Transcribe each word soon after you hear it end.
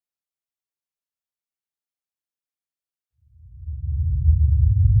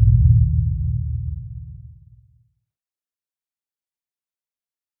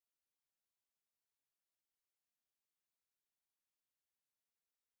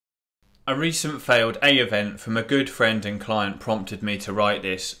A recent failed A event from a good friend and client prompted me to write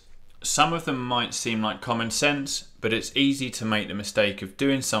this. Some of them might seem like common sense, but it's easy to make the mistake of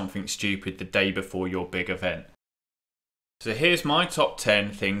doing something stupid the day before your big event. So here's my top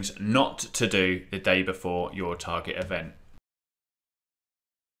 10 things not to do the day before your target event.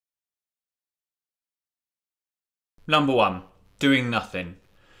 Number 1. Doing nothing.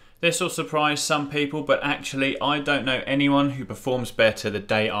 This will surprise some people, but actually I don't know anyone who performs better the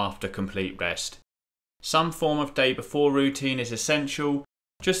day after complete rest. Some form of day before routine is essential,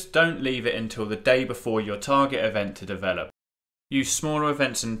 just don't leave it until the day before your target event to develop. Use smaller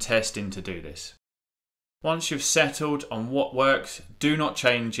events and testing to do this. Once you've settled on what works, do not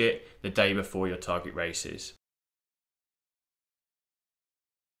change it the day before your target races.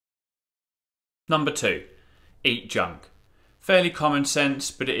 Number 2. Eat junk. Fairly common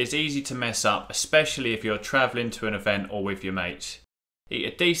sense, but it is easy to mess up, especially if you're travelling to an event or with your mates.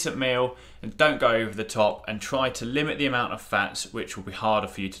 Eat a decent meal and don't go over the top, and try to limit the amount of fats, which will be harder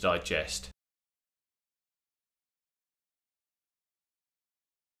for you to digest.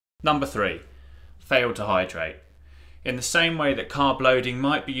 Number 3. Fail to hydrate. In the same way that carb loading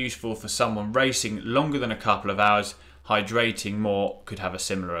might be useful for someone racing longer than a couple of hours, hydrating more could have a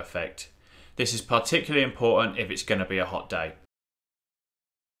similar effect. This is particularly important if it's going to be a hot day.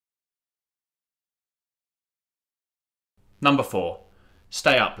 Number 4.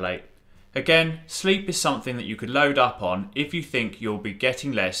 Stay up late. Again, sleep is something that you could load up on if you think you'll be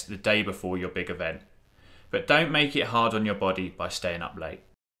getting less the day before your big event. But don't make it hard on your body by staying up late.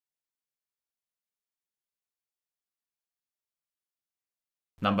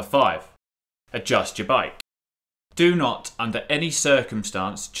 Number 5. Adjust your bike. Do not, under any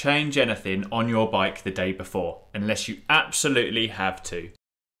circumstance, change anything on your bike the day before, unless you absolutely have to.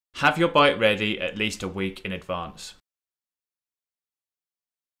 Have your bike ready at least a week in advance.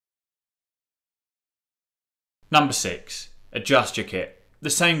 Number 6. Adjust your kit. The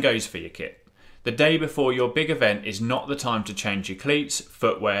same goes for your kit. The day before your big event is not the time to change your cleats,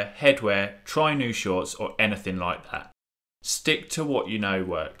 footwear, headwear, try new shorts or anything like that. Stick to what you know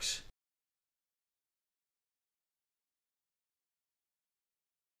works.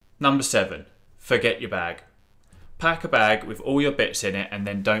 Number 7. Forget your bag. Pack a bag with all your bits in it and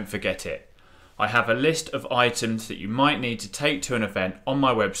then don't forget it. I have a list of items that you might need to take to an event on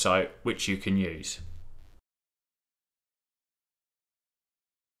my website which you can use.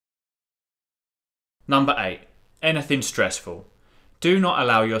 Number 8. Anything stressful. Do not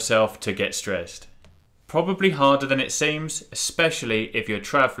allow yourself to get stressed. Probably harder than it seems, especially if you're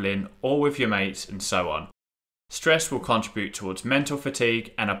travelling or with your mates and so on. Stress will contribute towards mental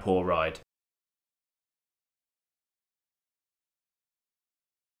fatigue and a poor ride.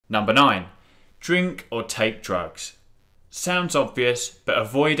 Number 9. Drink or take drugs. Sounds obvious, but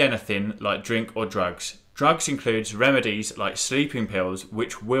avoid anything like drink or drugs. Drugs includes remedies like sleeping pills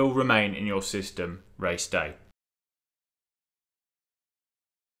which will remain in your system race day.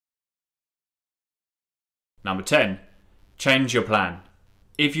 Number 10. Change your plan.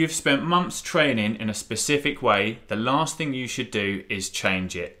 If you've spent months training in a specific way, the last thing you should do is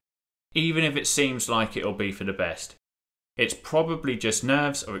change it, even if it seems like it'll be for the best. It's probably just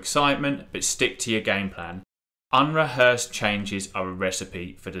nerves or excitement, but stick to your game plan. Unrehearsed changes are a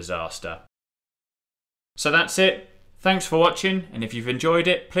recipe for disaster. So that's it. Thanks for watching, and if you've enjoyed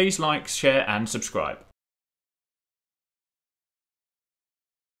it, please like, share and subscribe.